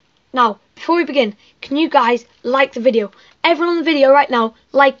Now, before we begin, can you guys like the video? Everyone on the video right now,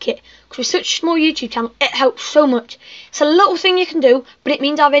 like it. Because we're such a small YouTube channel, it helps so much. It's a little thing you can do, but it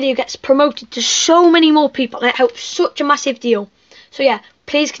means our video gets promoted to so many more people. And it helps such a massive deal. So yeah,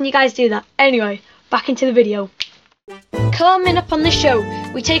 please can you guys do that? Anyway, back into the video. Coming up on the show,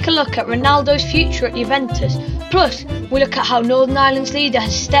 we take a look at Ronaldo's future at Juventus. Plus, we look at how Northern Ireland's leader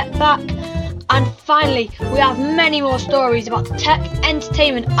has stepped back. And finally, we have many more stories about tech,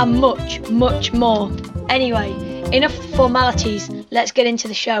 entertainment and much, much more. Anyway, enough formalities, let's get into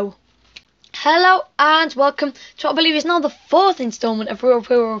the show. Hello and welcome to what I believe is now the fourth instalment of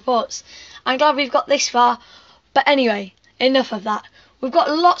RealPeel Reports. I'm glad we've got this far, but anyway, enough of that. We've got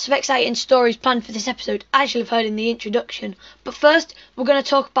lots of exciting stories planned for this episode, as you'll have heard in the introduction. But first, we're going to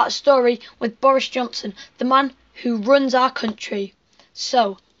talk about a story with Boris Johnson, the man who runs our country.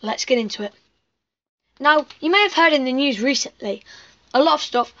 So, let's get into it. Now, you may have heard in the news recently a lot of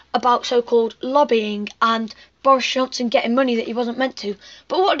stuff about so-called lobbying and Boris Johnson getting money that he wasn't meant to.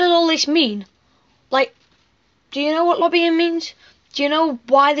 But what does all this mean? Like, do you know what lobbying means? Do you know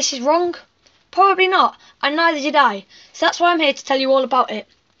why this is wrong? Probably not, and neither did I. So that's why I'm here to tell you all about it.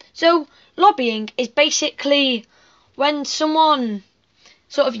 So, lobbying is basically when someone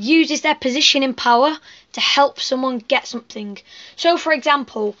sort of uses their position in power to help someone get something. So, for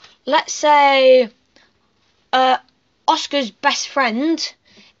example, let's say Oscar's best friend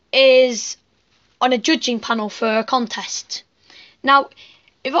is on a judging panel for a contest. Now,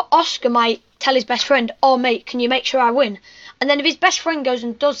 if Oscar might tell his best friend, "Oh mate, can you make sure I win?" And then if his best friend goes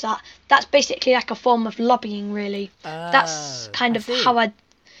and does that, that's basically like a form of lobbying, really. That's kind of how I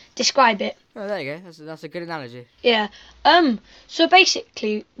describe it. Oh, there you go. That's a good analogy. Yeah. So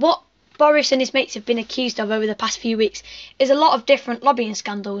basically, what Boris and his mates have been accused of over the past few weeks is a lot of different lobbying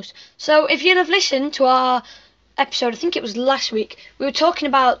scandals. So if you'd have listened to our episode, I think it was last week, we were talking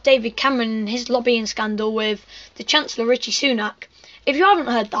about David Cameron and his lobbying scandal with the Chancellor Rishi Sunak. If you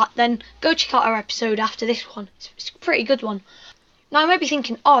haven't heard that, then go check out our episode after this one. It's a pretty good one. Now, you might be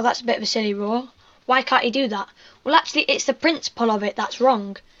thinking, oh, that's a bit of a silly rule. Why can't he do that? Well, actually, it's the principle of it that's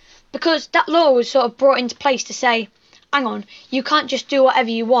wrong. Because that law was sort of brought into place to say, hang on, you can't just do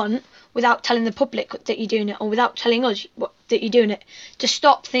whatever you want without telling the public that you're doing it, or without telling us that you're doing it, to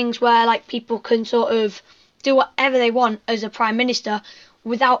stop things where like people can sort of do whatever they want as a Prime Minister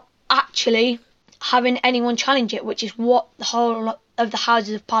without actually having anyone challenge it, which is what the whole of the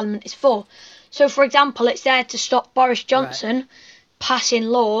Houses of Parliament is for. So, for example, it's there to stop Boris Johnson passing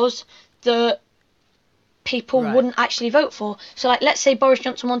laws that people wouldn't actually vote for. So, like, let's say Boris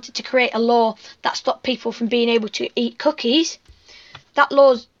Johnson wanted to create a law that stopped people from being able to eat cookies. That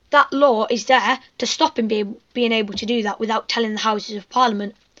law is there to stop him being able to do that without telling the Houses of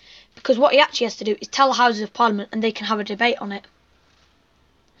Parliament. Because what he actually has to do is tell the Houses of Parliament and they can have a debate on it.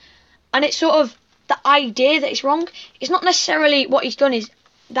 And it's sort of the idea that it's wrong. It's not necessarily what he's done is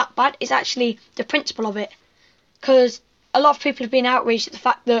that bad. It's actually the principle of it. Because a lot of people have been outraged at the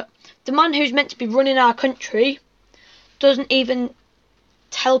fact that the man who's meant to be running our country doesn't even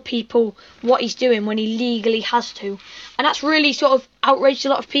tell people what he's doing when he legally has to. And that's really sort of outraged a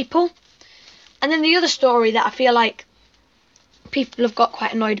lot of people. And then the other story that I feel like people have got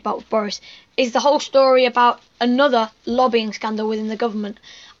quite annoyed about with Boris is the whole story about another lobbying scandal within the government.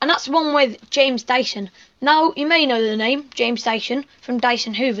 And that's one with James Dyson. Now, you may know the name, James Dyson, from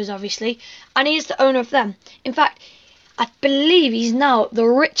Dyson Hoovers, obviously, and he is the owner of them. In fact, I believe he's now the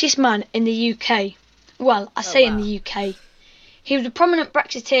richest man in the UK. Well, in the UK. He was a prominent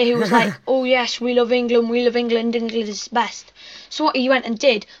Brexiteer who was like, oh yes, we love England, England is best. So what he went and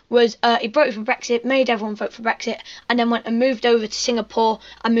did was he voted for Brexit, made everyone vote for Brexit, and then went and moved over to Singapore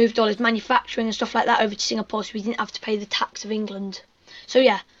and moved all his manufacturing and stuff like that over to Singapore so he didn't have to pay the tax of England. So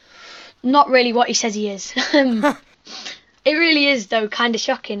yeah, not really what he says he is. It really is, though, kind of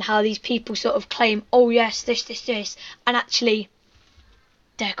shocking how these people sort of claim, oh yes, this, and actually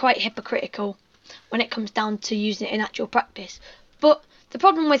they're quite hypocritical when it comes down to using it in actual practice. But the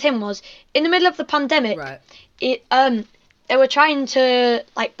problem with him was, in the middle of the pandemic, they were trying to,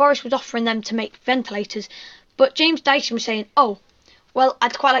 like, Boris was offering them to make ventilators, but James Dyson was saying, oh, well,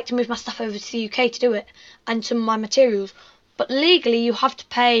 I'd quite like to move my stuff over to the UK to do it, and some of my materials, but legally you have to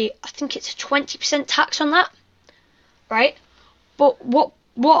pay, I think it's a 20% tax on that, right? But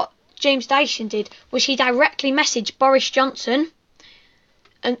what James Dyson did was he directly messaged Boris Johnson,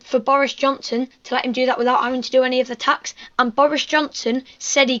 and for Boris Johnson to let him do that without having to do any of the tax, and Boris Johnson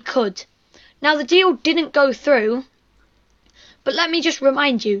said he could. Now, the deal didn't go through, but let me just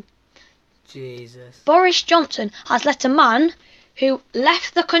remind you, Jesus. Boris Johnson has let a man who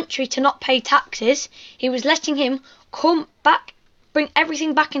left the country to not pay taxes, he was letting him come back bring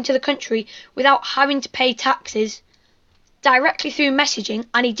everything back into the country without having to pay taxes directly through messaging,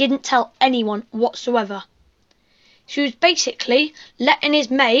 and he didn't tell anyone whatsoever. So he was basically letting his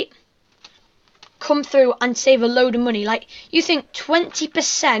mate come through and save a load of money. Like, you think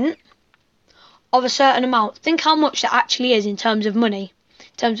 20% of a certain amount, think how much that actually is in terms of money,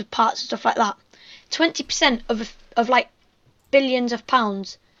 in terms of parts and stuff like that. 20% of like billions of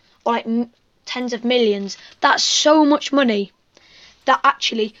pounds, or like tens of millions, that's so much money that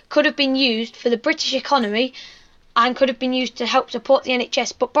actually could have been used for the British economy and could have been used to help support the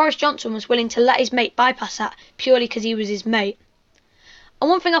NHS, but Boris Johnson was willing to let his mate bypass that purely because he was his mate. And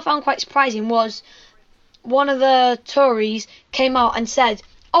one thing I found quite surprising was one of the Tories came out and said,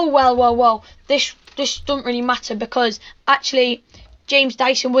 oh, well, this doesn't really matter because actually James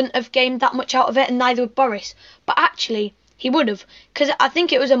Dyson wouldn't have gained that much out of it, and neither would Boris. But actually, he would have, because I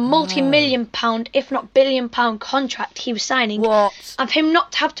think it was a multi-million pound, if not billion-pound contract he was signing. What? And for him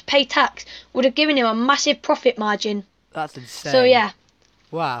not to have to pay tax would have given him a massive profit margin. That's insane. So yeah.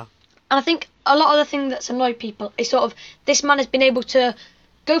 Wow. And I think a lot of the thing that's annoyed people is sort of this man has been able to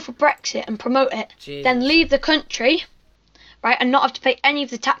go for Brexit and promote it, then leave the country, right, and not have to pay any of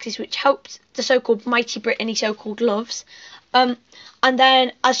the taxes, which helps the so-called mighty Britain he so-called loves. And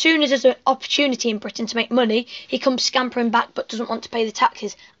then as soon as there's an opportunity in Britain to make money, he comes scampering back but doesn't want to pay the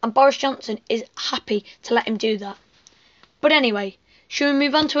taxes. And Boris Johnson is happy to let him do that. But anyway, should we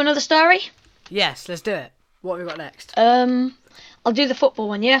move on to another story? Yes, let's do it. What have we got next? I'll do the football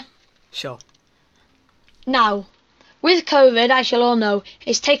one, yeah? Sure. Now, with COVID, as you'll all know,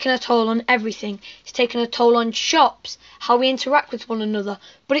 it's taken a toll on everything. It's taken a toll on shops, how we interact with one another.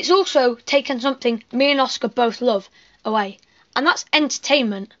 But it's also taken something me and Oscar both love away. And that's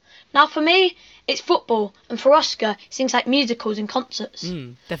entertainment. Now, for me, it's football. And for Oscar, it's things like musicals and concerts.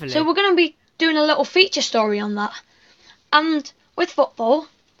 Definitely. So we're going to be doing a little feature story on that. And with football,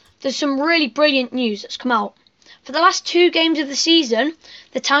 there's some really brilliant news that's come out. For the last 2 games of the season,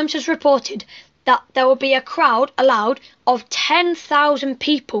 the Times has reported that there will be a crowd allowed of 10,000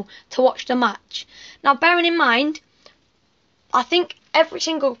 people to watch the match. Now, bearing in mind, I think every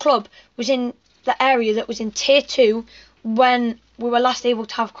single club was in the area that was in Tier 2 when we were last able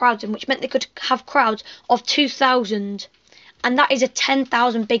to have crowds in, which meant they could have crowds of 2,000. And that is a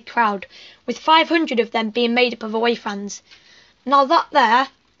 10,000 big crowd, with 500 of them being made up of away fans. Now, that there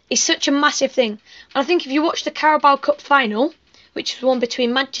is such a massive thing. And I think if you watch the Carabao Cup final, which was one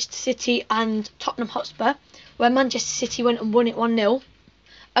between Manchester City and Tottenham Hotspur, where Manchester City went and won it 1-0,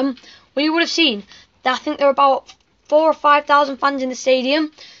 well, you would have seen that I think there were about 4,000 or 5,000 fans in the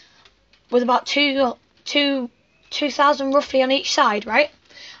stadium, with about 2,000 roughly on each side, right?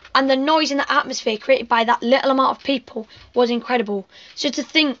 And the noise and the atmosphere created by that little amount of people was incredible. So to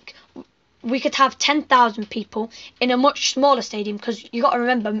think we could have 10,000 people in a much smaller stadium, because you got to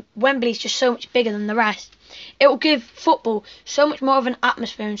remember Wembley's just so much bigger than the rest. It will give football so much more of an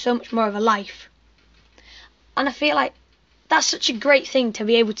atmosphere and so much more of a life. And I feel like that's such a great thing to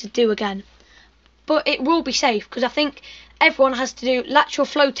be able to do again. But it will be safe, because I think everyone has to do lateral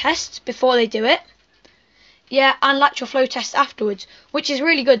flow tests before they do it. Yeah, and lateral flow tests afterwards, which is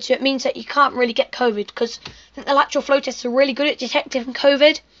really good. So it means that you can't really get COVID, because I think the lateral flow tests are really good at detecting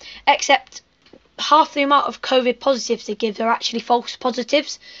COVID, except half the amount of COVID positives they give are actually false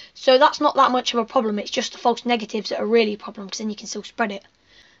positives. So that's not that much of a problem. It's just the false negatives that are really a problem, because then you can still spread it.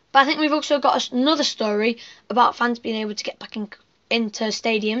 But I think we've also got another story about fans being able to get back into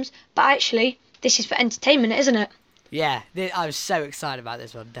stadiums. But actually, this is for entertainment, isn't it? Yeah, I was so excited about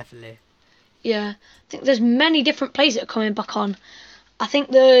this one, definitely. Yeah, I think there's many different plays that are coming back on. I think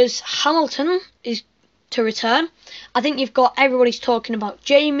there's Hamilton is to return. I think you've got everybody's talking about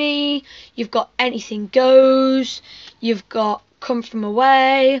Jamie. You've got Anything Goes. You've got Come From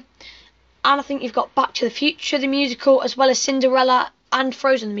Away. And I think you've got Back to the Future, the musical, as well as Cinderella and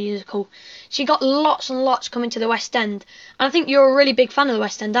Frozen, the musical. So you've got lots and lots coming to the West End. And I think you're a really big fan of the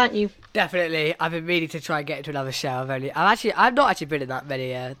West End, aren't you? Definitely. I've been meaning to try and get into another show. I've not actually been in that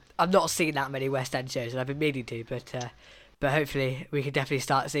many. I've not seen that many West End shows, and I've been meaning to. But hopefully we can definitely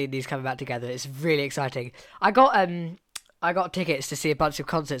start seeing these coming back together. It's really exciting. I got tickets to see a bunch of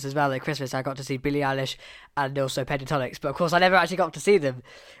concerts as well at Christmas. I got to see Billie Eilish and also Pentatonics, but of course I never actually got to see them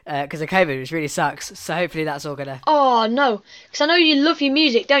because of COVID, which really sucks. So hopefully that's all gonna. Oh no, because I know you love your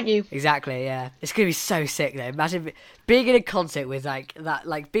music, don't you? Exactly, yeah. It's gonna be so sick though. Imagine being in a concert with like that,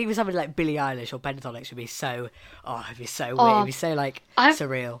 like being with somebody like Billie Eilish or Pentatonics would be so. Oh, it'd be so weird. It'd be so like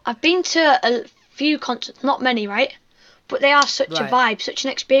surreal. I've been to a few concerts, not many, right? But they are such a vibe, such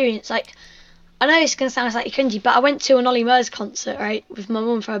an experience. Like, I know it's going to sound slightly cringy, but I went to an Ollie Murs concert, right, with my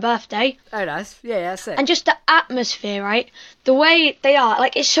mum for her birthday. Oh, nice. Yeah, that's it. And just the atmosphere, right? The way they are,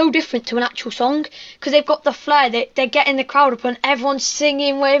 like, it's so different to an actual song because they've got the flair. They're getting the crowd up and everyone's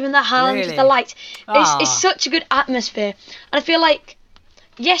singing, waving their hands with the Really? lights. Ah. It's such a good atmosphere. And I feel like,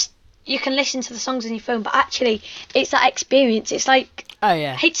 yes, you can listen to the songs on your phone, but actually, it's that experience. It's like, Oh,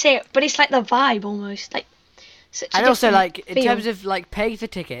 yeah. I hate to say it, but it's like the vibe almost. Like, such a And also, different like, in feel. terms of, like, paying for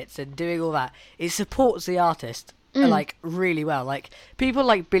tickets and doing all that, it supports the artist, like, really well. Like, people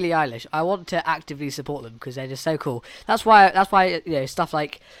like Billie Eilish, I want to actively support them because they're just so cool. That's why, you know, stuff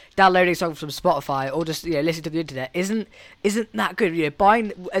like downloading songs from Spotify or just, you know, listening to the internet isn't that good. You know,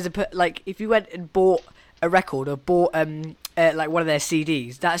 buying, like, if you went and bought a record or bought, like, one of their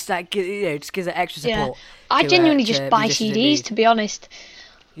CDs, you know, just gives it extra support. I genuinely just buy musicians in CDs, need. to be honest.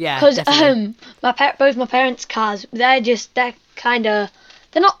 Yeah, Because definitely. both my parents' cars, they're kind of,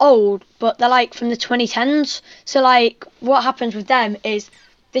 they're not old, but they're like from the 2010s. So like, what happens with them is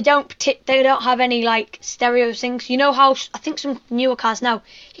they don't have any like stereo things. You know how I think some newer cars now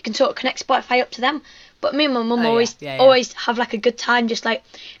you can sort of connect Spotify up to them. But me and my mum Oh, always yeah. always have like a good time, just like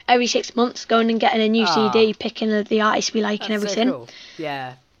every 6 months going and getting a new CD, picking the artist we like and That's everything. so cool.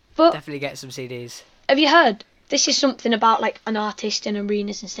 Yeah, But definitely get some CDs. have you heard? This is something about like an artist in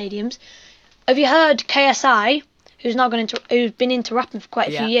arenas and stadiums. Have you heard KSI, who's been into rapping for quite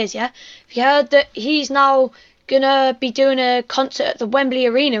a few years? Yeah. Have you heard that he's now gonna be doing a concert at the Wembley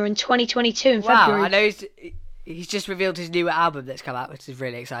Arena in 2022 in February? Wow, I know he's just revealed his new album that's come out, which is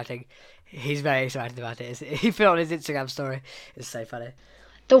really exciting. He's very excited about it. He put it on his Instagram story. It's so funny.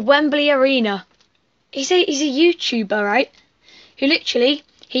 The Wembley Arena. He's a YouTuber, right? Who literally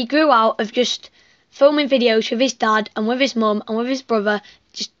he grew out of just filming videos with his dad and with his mum and with his brother,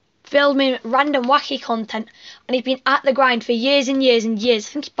 just filming random wacky content, and he's been at the grind for years and years and years.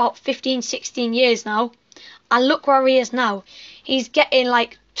 I think it's about 15, 16 years now. And look where he is now. He's getting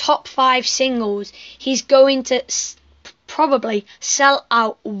like top 5 singles. He's going to probably sell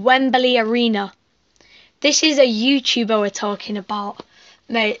out Wembley Arena. This is a YouTuber we're talking about.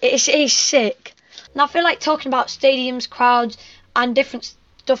 Mate, it's sick. And I feel like talking about stadiums, crowds, and different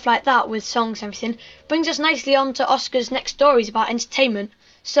stuff like that with songs and everything brings us nicely on to Oscar's next stories about entertainment.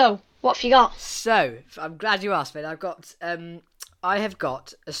 So, what have you got? So, I'm glad you asked, Finn. I have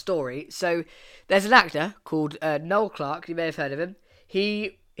got a story. So, there's an actor called Noel Clarke. You may have heard of him.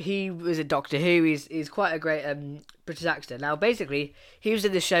 He was in Doctor Who. He's quite a great British actor. Now, basically, he was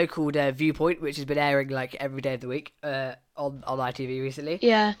in this show called Viewpoint, which has been airing like every day of the week on ITV recently.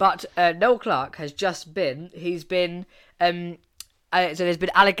 Yeah. But Noel Clarke has just been. So there's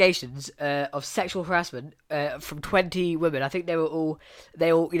been allegations of sexual harassment from 20 women. I think they all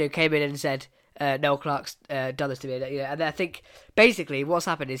came in and said Noel Clarke's done this to me. And I think basically what's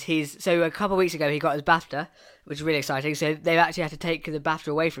happened is so a couple of weeks ago he got his BAFTA, which is really exciting. So they've actually had to take the BAFTA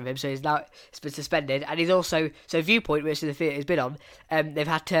away from him. So it's been suspended. And he's also Viewpoint, which is the theatre he's been on. They've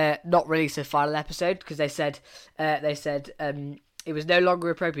had to not release the final episode because they said it was no longer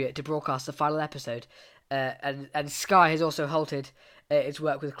appropriate to broadcast the final episode. And Sky has also halted its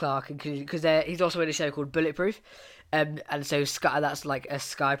work with Clarke because he's also in a show called Bulletproof, and so Sky, that's like a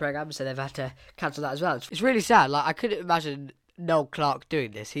Sky program, so they've had to cancel that as well. It's really sad. Like I couldn't imagine Noel Clarke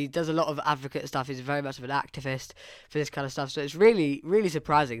doing this. He does a lot of advocate stuff. He's very much of an activist for this kind of stuff. So it's really, really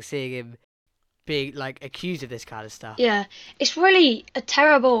surprising seeing him being like accused of this kind of stuff. Yeah, it's really a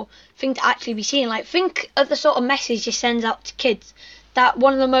terrible thing to actually be seeing. Like, think of the sort of message it sends out to kids. That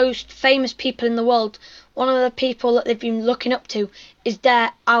one of the most famous people in the world, one of the people that they've been looking up to, is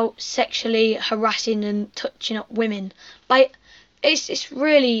there out sexually harassing and touching up women. Like, it's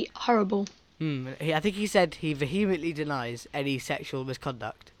really horrible. I think he said he vehemently denies any sexual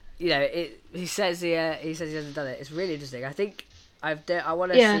misconduct. You know, he says he hasn't done it. It's really interesting. I think I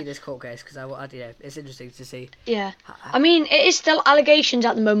want to see this court case because it's interesting to see. Yeah, I mean, it is still allegations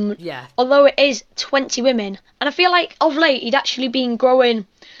at the moment. Yeah. Although it is 20 women, and I feel like of late he'd actually been growing.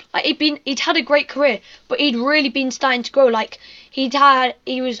 Like he'd had a great career, but he'd really been starting to grow. Like he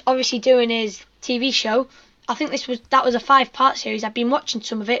was obviously doing his TV show. I think that was a 5-part series. I've been watching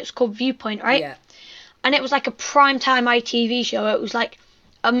some of it. It was called Viewpoint, right? Yeah. And it was like a prime time ITV show. It was like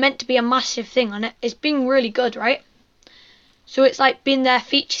meant to be a massive thing, and it's been really good, right? So it's like been their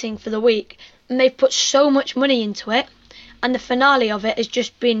feature thing for the week, and they've put so much money into it, and the finale of it has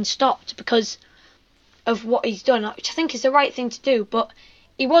just been stopped because of what he's done, which I think is the right thing to do. But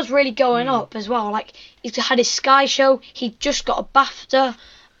he was really going up as well. Like he's had his Sky show. He just got a BAFTA.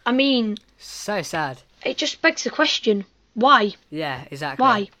 I mean, so sad. It just begs the question: why? Yeah, exactly.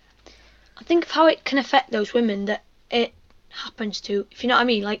 Why? I think of how it can affect those women that it happens to. If you know what I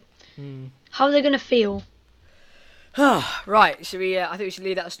mean, like How are they going to feel? Right, should we? I think we should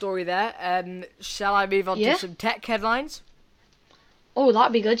leave that story there. Shall I move on Yeah. to some tech headlines? Oh,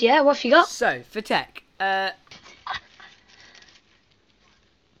 that'd be good. Yeah, what have you got? So for tech,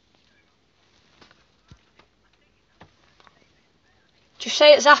 Just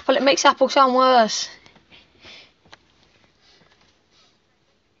say it's Apple. It makes Apple sound worse.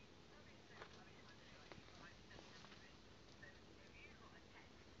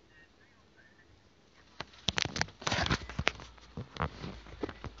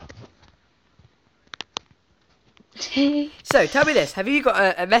 so tell me this: have you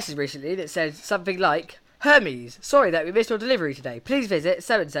got a message recently that says something like, "Hermes, sorry that we missed your delivery today. Please visit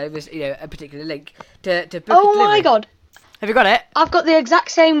so and so with a particular link to book a Oh delivery." my god. Have you got it? I've got the exact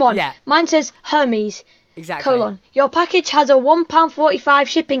same one. Yeah. Mine says Hermes. Exactly. Your package has a £1.45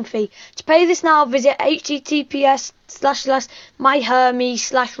 shipping fee. To pay this now, visit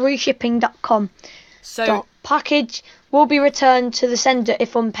https://myhermes/reshipping.com. So Package will be returned to the sender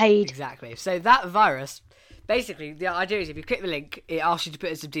if unpaid. exactly. So that virus, basically, the idea is if you click the link, it asks you to put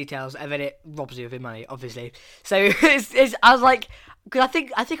in some details, and then it robs you of your money, obviously. So I was like, because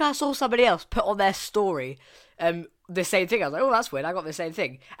I think I saw somebody else put on their story, the same thing. I was like, oh, that's weird. I got the same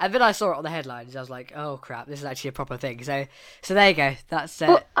thing, and then I saw it on the headlines. I was like, oh crap, this is actually a proper thing. So there you go. That's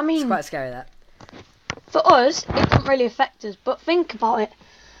But, I mean, it's quite scary that. For us, it doesn't really affect us. But think about it.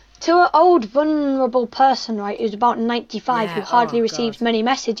 To an old, vulnerable person, right, who's about 95, Yeah, who hardly oh, receives God. many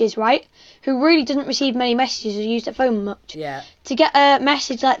messages, right, who really doesn't receive many messages or use their phone much, Yeah. to get a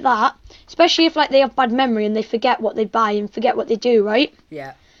message like that, especially if like they have bad memory and they forget what they buy and forget what they do, right,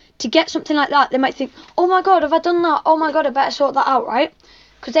 Yeah. to get something like that, they might think, oh my god, have I done that? Oh my god, I better sort that out, right?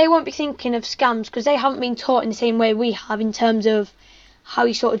 Because they won't be thinking of scams, because they haven't been taught in the same way we have in terms of how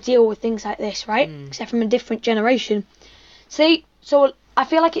you sort of deal with things like this, right? Except from a different generation. So I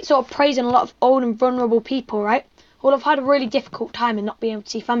feel like it's sort of praising a lot of old and vulnerable people, right? Who have had a really difficult time and not being able to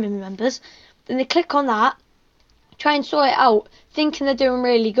see family members. Then they click on that, try and sort it out, thinking they're doing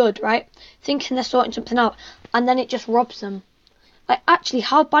really good, right? Thinking they're sorting something out, and then it just robs them. Like, actually,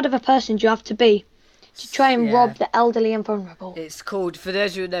 how bad of a person do you have to be to try and rob the elderly and vulnerable? It's called, for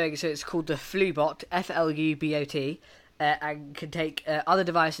those who are knowing, so it's called the Flubot, Flubot, and can take other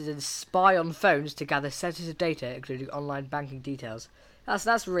devices and spy on phones to gather sensitive data, including online banking details.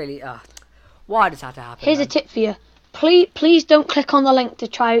 That's really, why does that have to happen? Here's a tip for you. Please don't click on the link to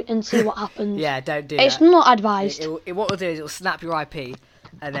try and see what happens. Yeah, don't do It's that. not advised. What it'll do is it'll snap your IP,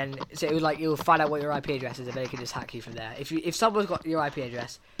 and then so you'll find out what your IP address is, and then it can just hack you from there. If someone's got your IP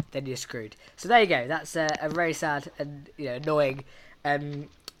address, then you're screwed. So there you go. That's a very sad and annoying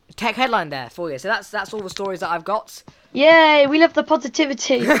tech headline there for you. So that's all the stories that I've got. Yay, we love the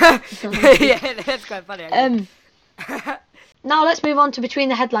positivity. Yeah, that's quite funny. Actually. Now let's move on to Between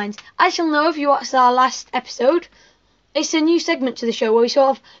the Headlines. As you'll know if you watched our last episode, it's a new segment to the show where we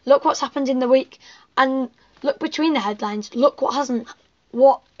sort of look what's happened in the week and look between the headlines, look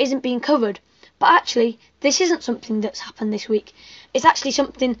what isn't being covered. But actually, this isn't something that's happened this week. It's actually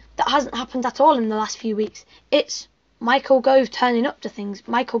something that hasn't happened at all in the last few weeks. It's Michael Gove turning up to things,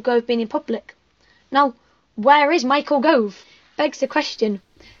 Michael Gove being in public. Now, where is Michael Gove? Begs the question.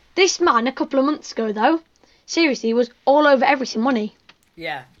 This man, a couple of months ago though, seriously, was all over everything, wasn't he?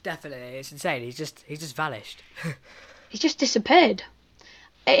 Yeah, definitely. It's insane. He's just vanished. He's just disappeared.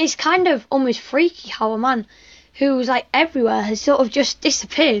 It is kind of almost freaky how a man who was like everywhere has sort of just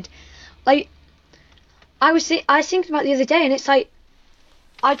disappeared. Like, I was thinking about it the other day, and it's like,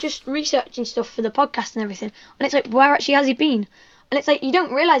 I just researching stuff for the podcast and everything, and it's like, where actually has he been? And it's like, you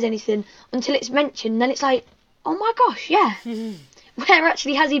don't realise anything until it's mentioned, and then it's like, oh my gosh, yeah. Where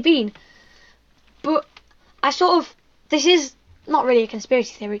actually has he been? But this is not really a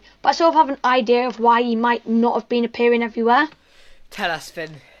conspiracy theory, but I sort of have an idea of why he might not have been appearing everywhere. Tell us,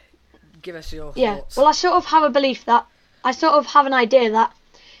 Finn. Give us your thoughts. Well, I sort of have an idea that,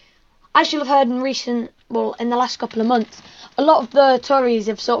 as you'll have heard in the last couple of months, a lot of the Tories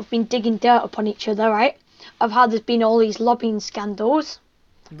have sort of been digging dirt upon each other, right? Of how there's been all these lobbying scandals,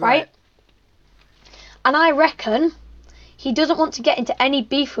 right? And I reckon he doesn't want to get into any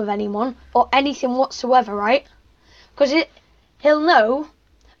beef with anyone or anything whatsoever, right? Because he'll know,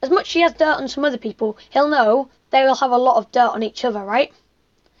 as much as he has dirt on some other people, he'll know they will have a lot of dirt on each other, right?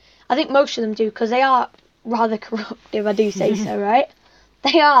 I think most of them do, because they are rather corrupt, if I do say so, right?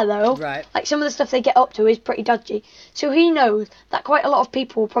 They are, though. Right. Like, some of the stuff they get up to is pretty dodgy. So he knows that quite a lot of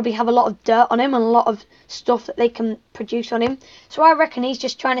people will probably have a lot of dirt on him and a lot of stuff that they can produce on him. So I reckon he's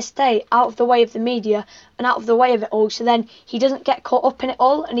just trying to stay out of the way of the media and out of the way of it all, so then he doesn't get caught up in it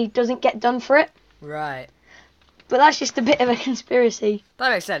all and he doesn't get done for it. Right. But that's just a bit of a conspiracy.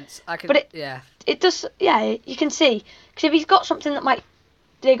 That makes sense. But it does, yeah, you can see. Because if he's got something that might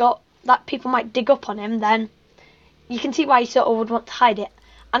that people might dig up on him, then you can see why he sort of would want to hide it.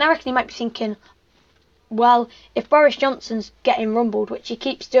 And I reckon he might be thinking, well, if Boris Johnson's getting rumbled, which he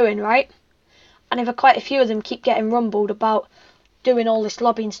keeps doing, right? And if quite a few of them keep getting rumbled about doing all this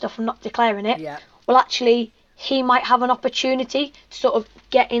lobbying stuff and not declaring it, well, actually, he might have an opportunity to sort of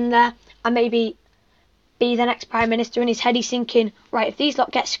get in there and maybe be the next Prime Minister. In his head, he's thinking, right, if these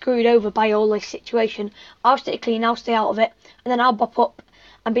lot get screwed over by all this situation, I'll stay clean, I'll stay out of it, and then I'll bop up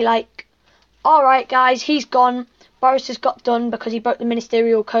and be like, all right, guys, he's gone. Boris has got done because he broke the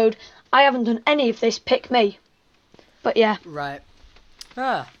ministerial code. I haven't done any of this, pick me. But yeah. Right.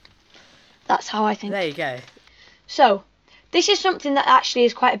 Ah. That's how I think. There you go. So, this is something that actually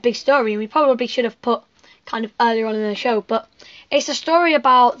is quite a big story, and we probably should have put kind of earlier on in the show, but it's a story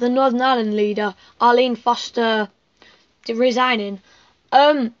about the Northern Ireland leader, Arlene Foster, resigning.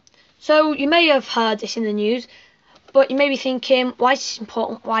 So you may have heard this in the news, but you may be thinking, why is this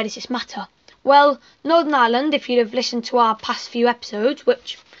important? Why does this matter? Well, Northern Ireland, if you'd have listened to our past few episodes,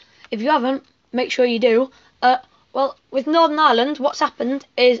 which if you haven't, make sure you do. Well, with Northern Ireland, what's happened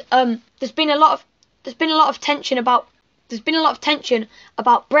is there's been a lot of tension about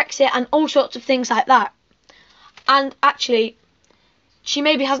Brexit and all sorts of things like that. And actually, she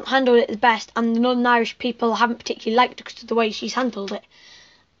maybe hasn't handled it the best, and the Northern Irish people haven't particularly liked her because of the way she's handled it.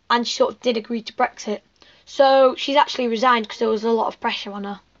 And she sort of did agree to Brexit. So she's actually resigned because there was a lot of pressure on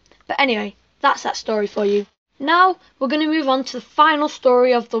her. But anyway, that's that story for you. Now we're going to move on to the final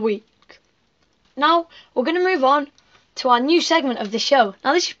story of the week. Now we're going to move on to our new segment of the show.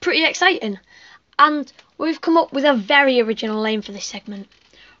 Now this is pretty exciting. And we've come up with a very original name for this segment.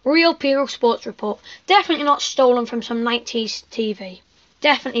 RealPeel Sports Report. Definitely not stolen from some 90s TV.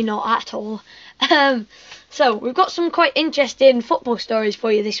 Definitely not at all. So, we've got some quite interesting football stories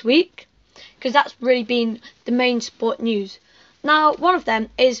for you this week, because that's really been the main sport news. Now, one of them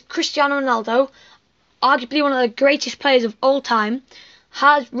is Cristiano Ronaldo, arguably one of the greatest players of all time,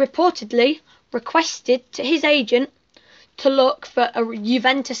 has reportedly requested to his agent to look for a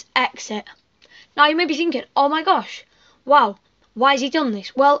Juventus exit. Now, you may be thinking, oh my gosh, wow, why has he done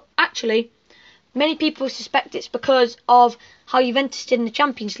this? Well, actually, many people suspect it's because of how Juventus did in the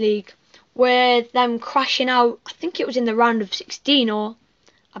Champions League, with them crashing out, I think it was in the round of 16, or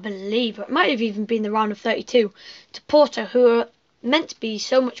I believe, or it might have even been the round of 32, to Porto, who are meant to be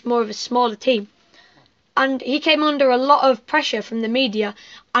so much more of a smaller team. And he came under a lot of pressure from the media,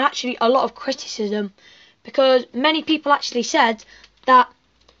 and actually a lot of criticism, because many people actually said that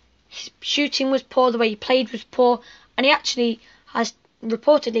his shooting was poor, the way he played was poor, and he actually has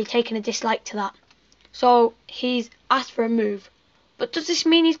reportedly taken a dislike to that. So he's asked for a move. But does this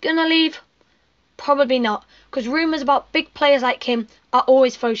mean he's going to leave? Probably not, because rumours about big players like him are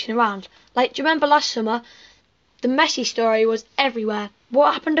always floating around. Like, do you remember last summer? The Messi story was everywhere.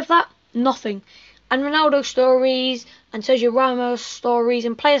 What happened of that? Nothing. And Ronaldo stories and Sergio Ramos stories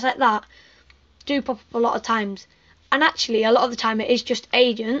and players like that do pop up a lot of times. And actually, a lot of the time it is just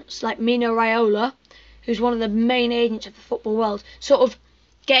agents like Mino Raiola, who's one of the main agents of the football world, sort of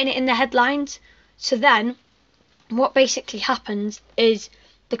getting it in the headlines. So then, what basically happens is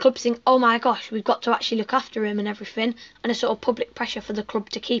the clubs think, oh my gosh, we've got to actually look after him and everything, and a sort of public pressure for the club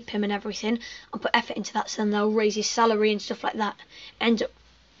to keep him and everything, and put effort into that, so then they'll raise his salary and stuff like that, end up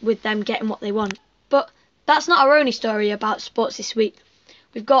with them getting what they want. But that's not our only story about sports this week.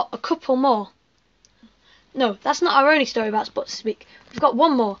 We've got a couple more. No, that's not our only story about sports this week. We've got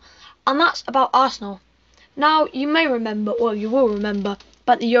one more, and that's about Arsenal. Now, you may remember, well, you will remember,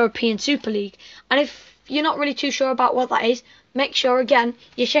 about the European Super League, and if you're not really too sure about what that is, make sure, again,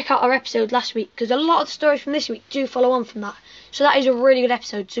 you check out our episode last week, because a lot of the stories from this week do follow on from that. So that is a really good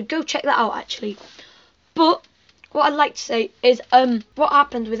episode, so go check that out, actually. But what I'd like to say is, what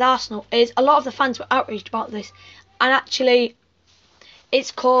happened with Arsenal is a lot of the fans were outraged about this, and actually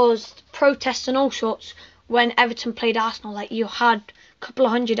it's caused protests and all sorts when Everton played Arsenal. Like, you had a couple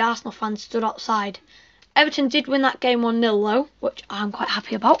of hundred Arsenal fans stood outside. Everton did win that game 1-0 though, which I'm quite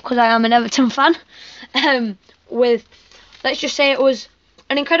happy about because I am an Everton fan. Let's just say it was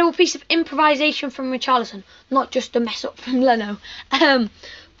an incredible piece of improvisation from Richarlison, not just a mess up from Leno.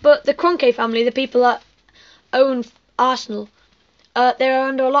 But the Kroenke family, the people that own Arsenal, they're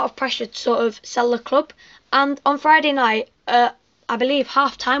under a lot of pressure to sort of sell the club. And on Friday night, I believe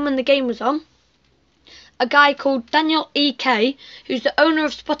half time when the game was on, a guy called Daniel E.K., who's the owner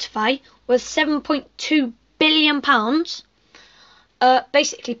of Spotify, worth £7.2 billion,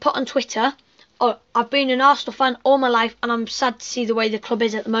 basically put on Twitter, oh, I've been an Arsenal fan all my life and I'm sad to see the way the club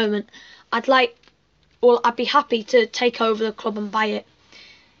is at the moment. I'd like well, I'd be happy to take over the club and buy it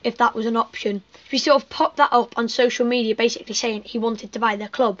if that was an option. He sort of popped that up on social media, basically saying he wanted to buy their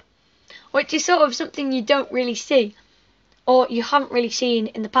club, which is sort of something you don't really see, or you haven't really seen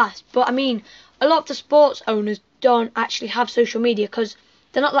in the past. But I mean, a lot of the sports owners don't actually have social media because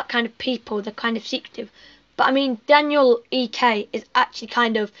they're not that kind of people, they're kind of secretive. But I mean, Daniel EK is actually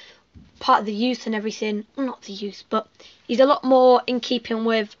kind of part of the youth and everything. Well, not the youth, but he's a lot more in keeping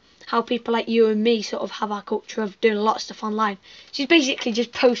with how people like you and me sort of have our culture of doing a lot of stuff online. So he's basically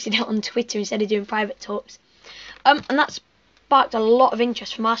just posted it on Twitter instead of doing private talks. And that's sparked a lot of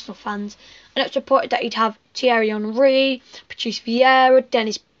interest from Arsenal fans. And it's reported that he'd have Thierry Henry, Patrice Vieira,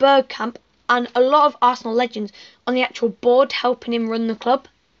 Dennis Bergkamp, and a lot of Arsenal legends on the actual board helping him run the club.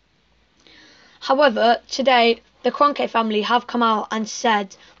 However, today, the Kroenke family have come out and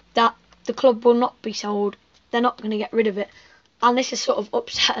said that the club will not be sold. They're not going to get rid of it. And this has sort of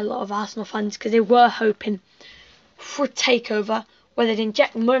upset a lot of Arsenal fans because they were hoping for a takeover where they'd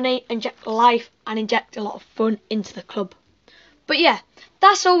inject money, inject life, and inject a lot of fun into the club. But yeah,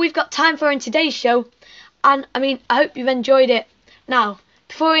 that's all we've got time for in today's show. And I mean, I hope you've enjoyed it. Now,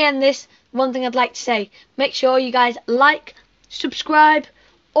 before we end this, one thing I'd like to say, make sure you guys like, subscribe,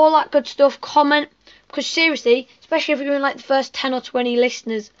 all that good stuff, comment. Because seriously, especially if you're in like the first 10 or 20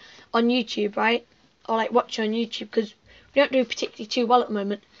 listeners on YouTube, right? Or like watching on YouTube, because we don't do particularly too well at the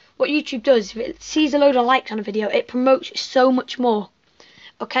moment. What YouTube does, if it sees a load of likes on a video, it promotes so much more.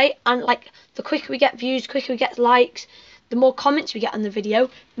 Okay? And like, the quicker we get views, the quicker we get likes, the more comments we get on the video,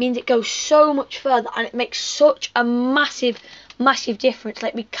 means it goes so much further, and it makes such a massive difference.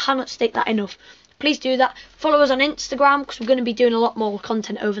 Like, we cannot state that enough. Please do that. Follow us on Instagram, because we're going to be doing a lot more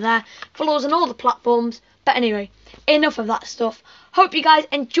content over there. Follow us on all the platforms. But anyway, enough of that stuff. Hope you guys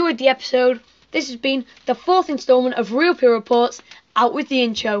enjoyed the episode. This has been the 4th instalment of RealPeel Reports, out with the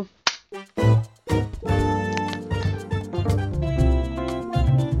intro.